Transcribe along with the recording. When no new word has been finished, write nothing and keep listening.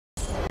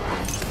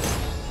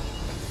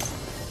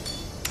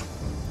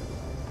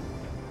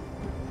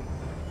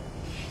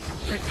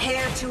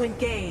Prepare to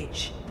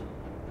engage.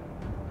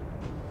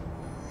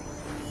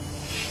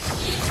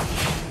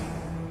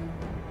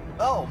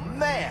 Oh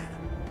man,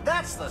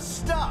 that's the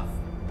stuff!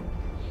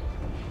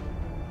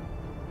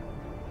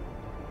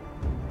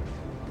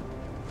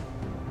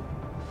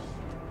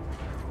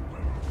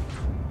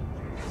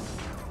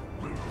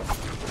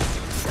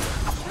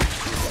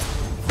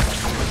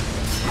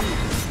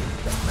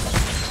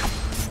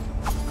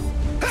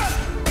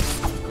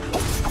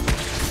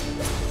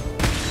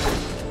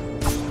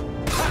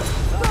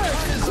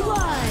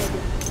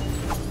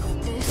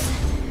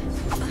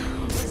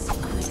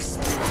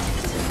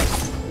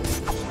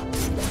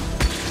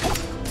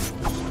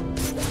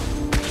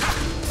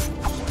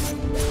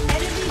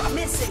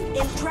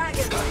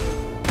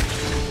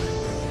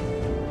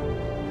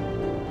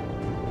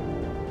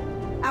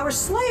 Our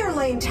Slayer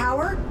Lane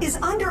tower is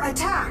under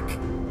attack.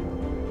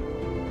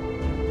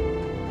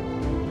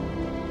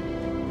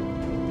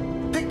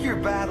 Pick your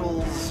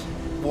battles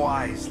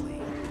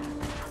wisely.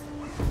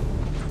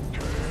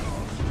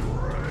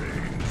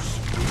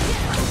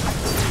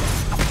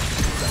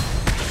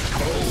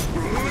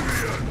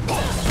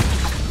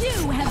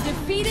 You have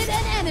defeated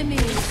an enemy.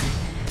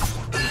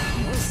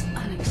 That was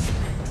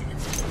unexpected.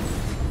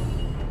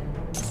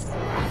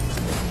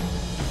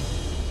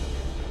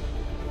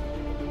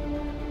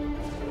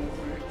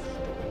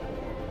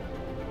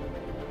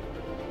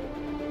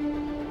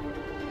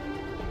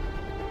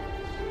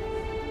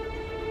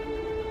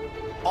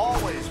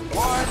 Always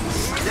one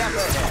step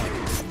ahead.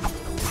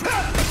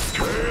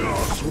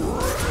 Chaos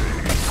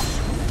reigns.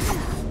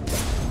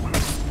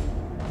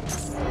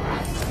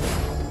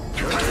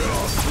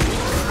 Chaos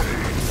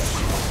reigns.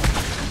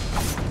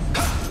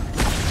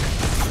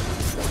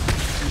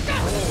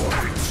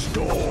 Void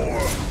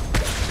storm.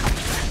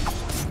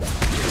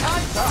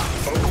 Time's up.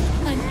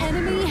 An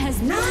enemy has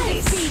been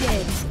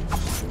defeated.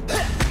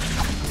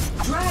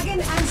 Dragon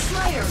and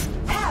Slayer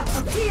have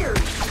appeared.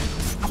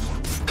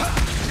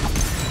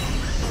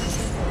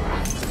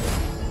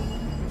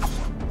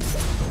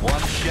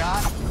 One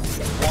shot,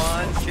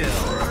 one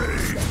kill.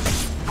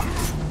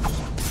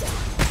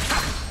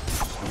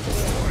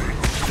 Void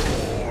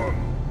storm.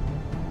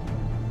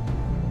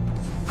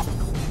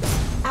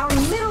 Our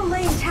middle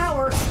lane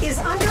tower is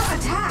under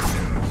attack.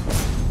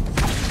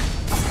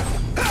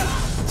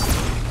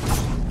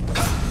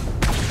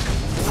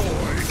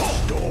 Void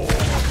storm.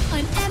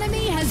 An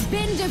enemy has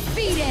been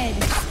defeated.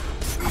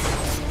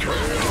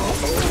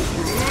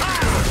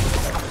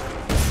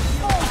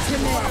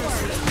 Ultimate.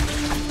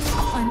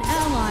 An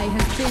ally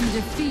has been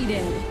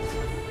defeated.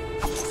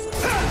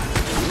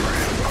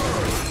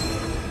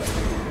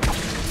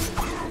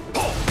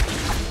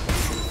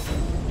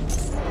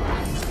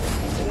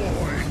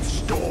 Void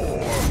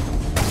storm.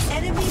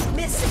 Enemy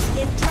missing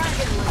in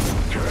Dragon Lane.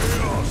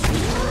 Chaos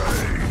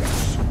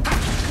reigns.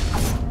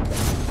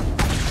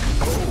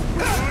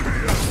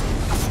 Oblivion.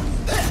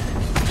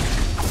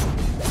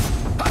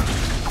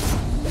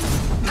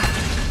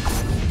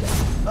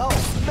 Oh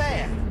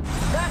man,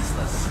 that's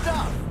the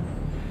stuff.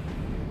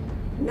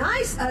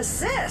 Nice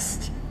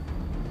assist.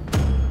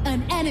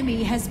 An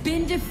enemy has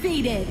been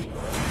defeated.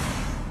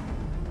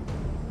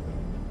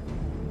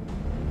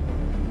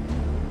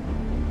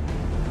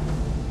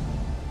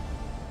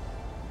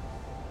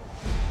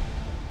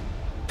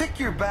 Pick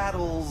your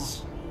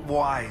battles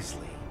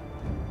wisely.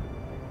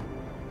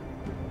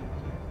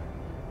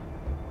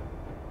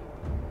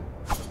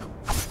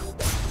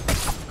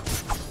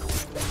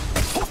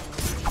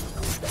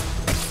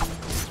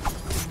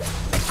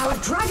 Our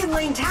Dragon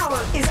Lane tower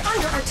is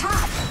under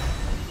attack.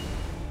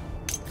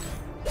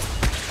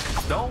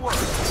 Don't worry,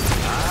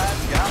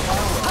 I've got my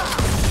run.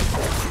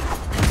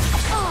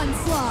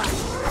 Onslaught.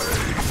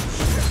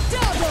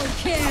 Double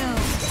kill.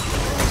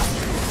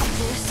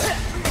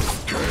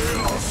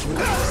 Chaos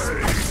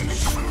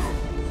reigns.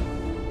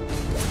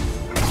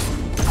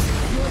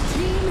 Your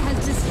team has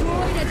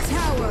destroyed a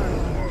tower.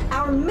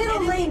 Our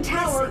middle lane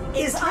tower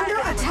is under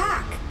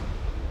attack.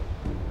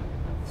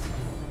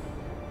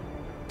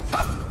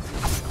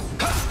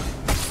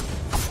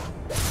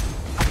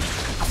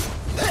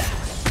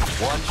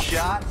 One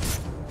shot,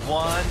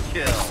 one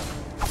kill.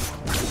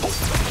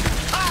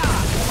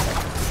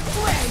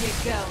 Where you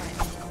going?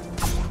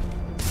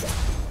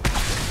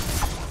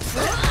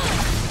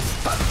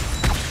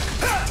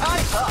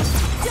 Time's up.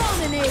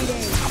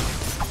 Dominating.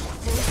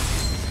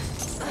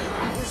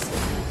 This was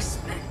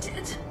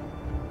unexpected.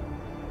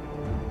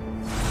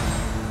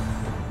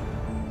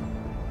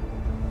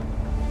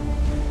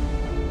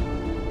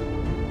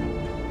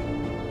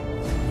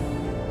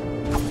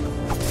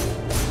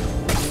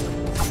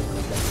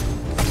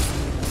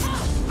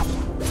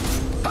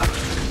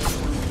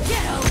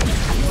 Get over!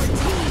 Your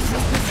team has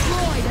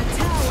destroyed a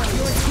tower.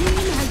 Your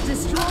team has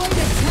destroyed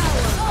a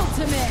tower.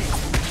 Ultimate.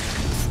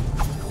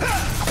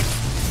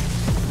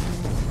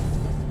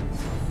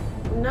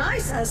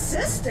 Nice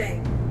assisting.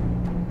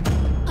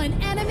 An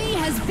enemy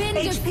has been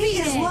HP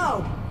defeated. is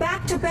low.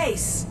 Back to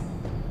base.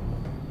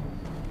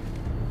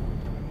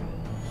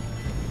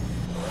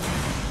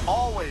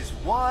 Always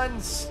one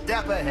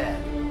step ahead.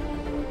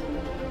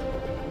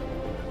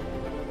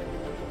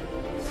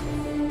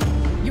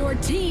 Your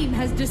team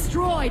has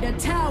destroyed a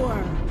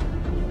tower.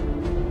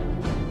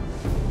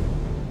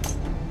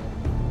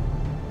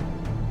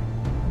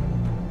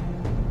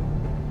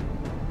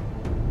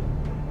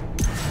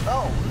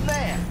 Oh,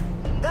 man!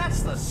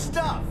 That's the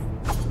stuff!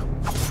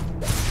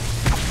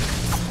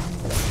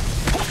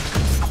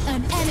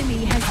 An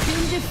enemy has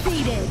been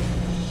defeated.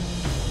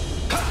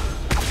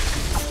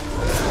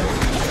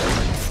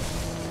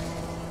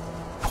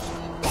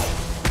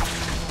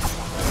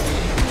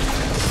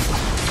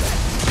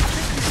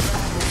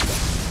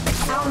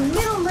 Our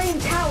middle lane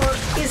tower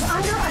is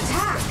under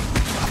attack.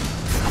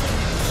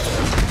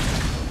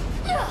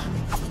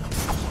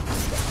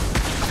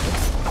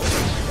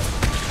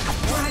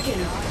 Dragon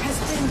has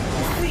been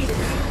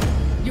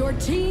defeated. Your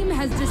team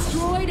has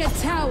destroyed a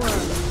tower.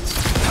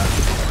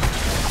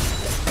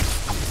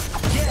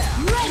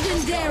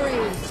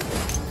 Legendary!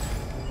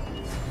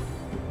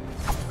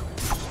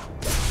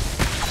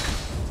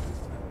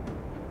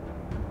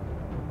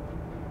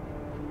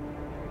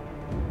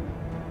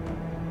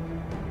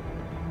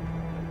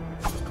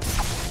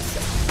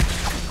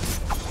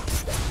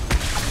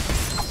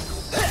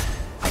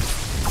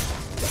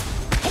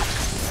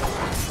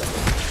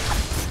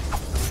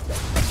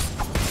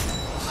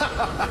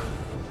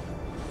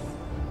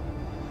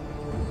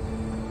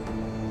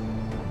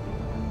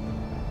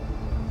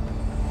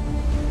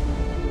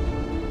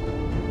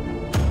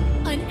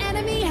 An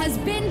enemy has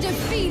been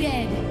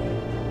defeated!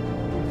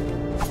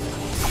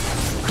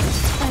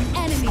 An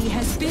enemy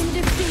has been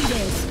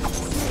defeated!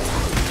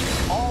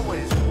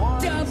 Always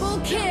one.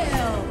 Double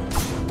kill!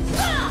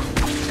 Ah!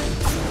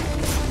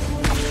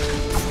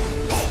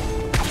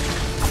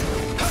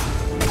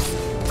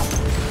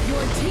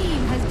 Your team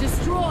has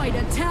destroyed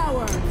a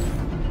tower!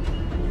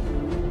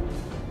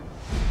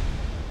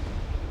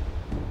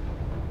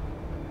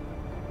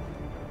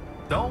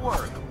 Don't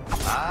worry.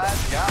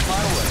 I've got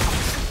my way.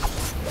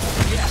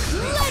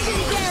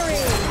 Legendary!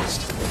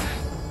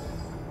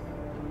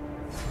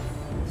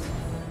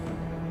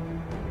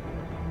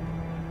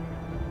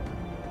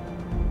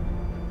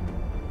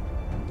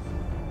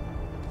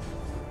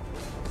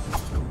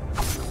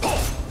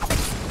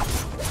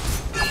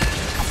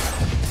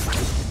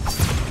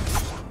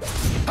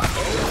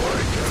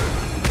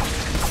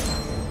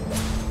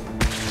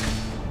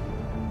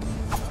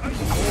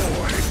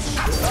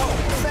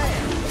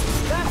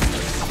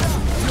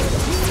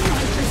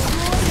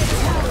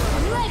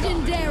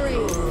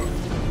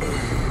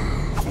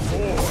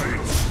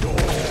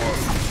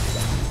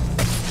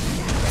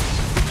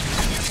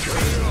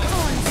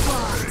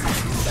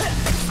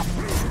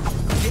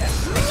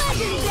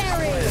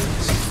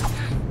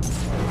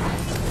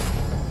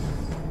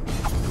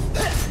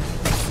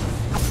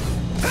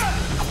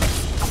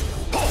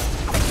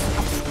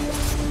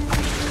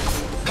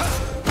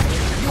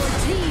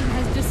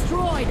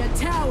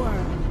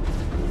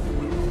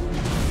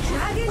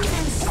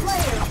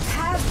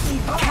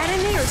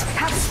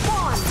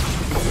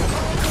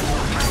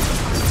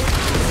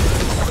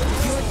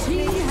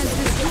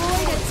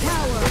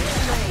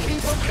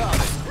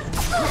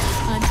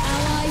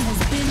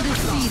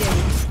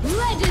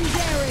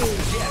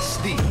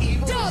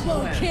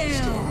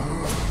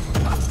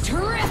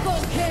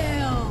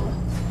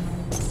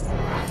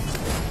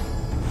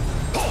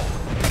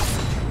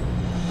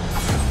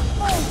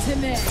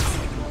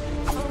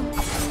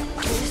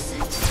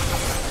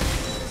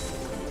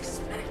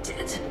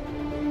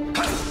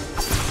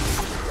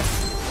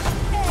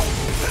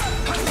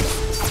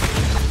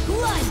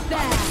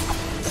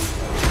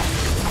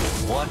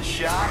 One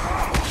shot,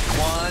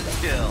 one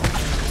kill.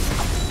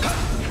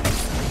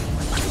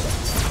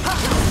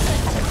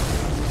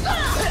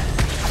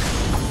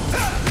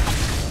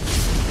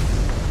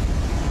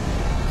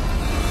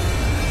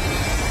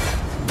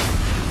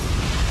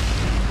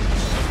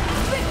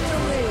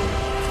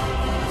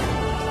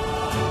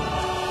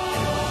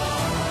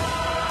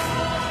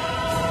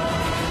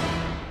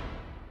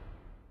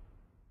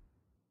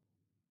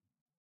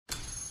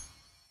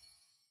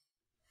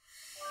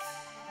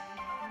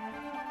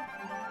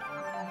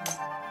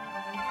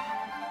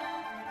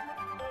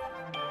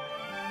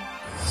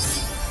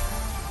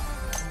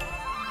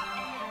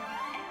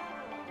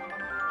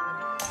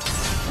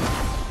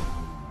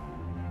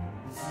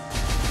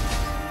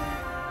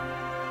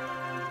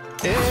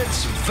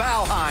 It's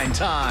Valhein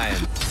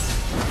time!